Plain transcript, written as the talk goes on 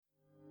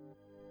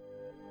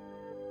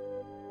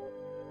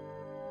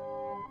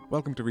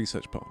Welcome to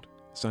Research Pod,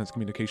 a science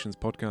communications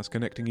podcast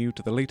connecting you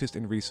to the latest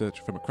in research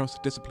from across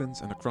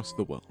disciplines and across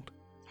the world.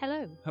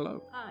 Hello.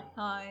 Hello. Hi.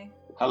 Hi.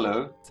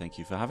 Hello. Thank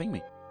you for having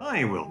me.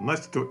 Hi, Will.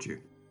 Nice to talk to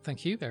you.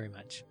 Thank you very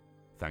much.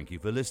 Thank you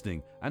for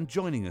listening and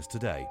joining us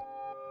today.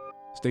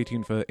 Stay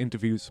tuned for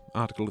interviews,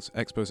 articles,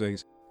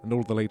 exposés, and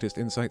all the latest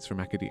insights from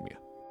academia.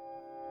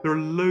 There are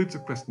loads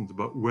of questions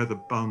about where the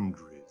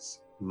boundaries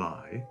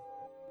lie.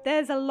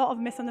 There's a lot of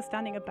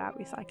misunderstanding about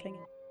recycling.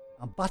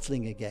 I'm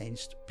battling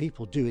against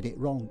people doing it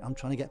wrong. I'm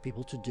trying to get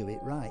people to do it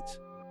right.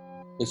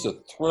 It's a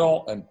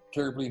thrill and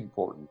terribly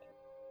important.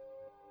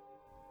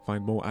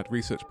 Find more at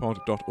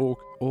researchpod.org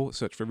or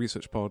search for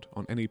ResearchPod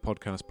on any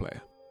podcast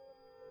player.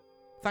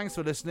 Thanks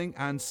for listening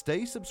and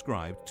stay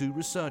subscribed to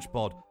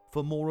ResearchPod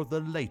for more of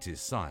the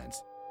latest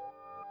science.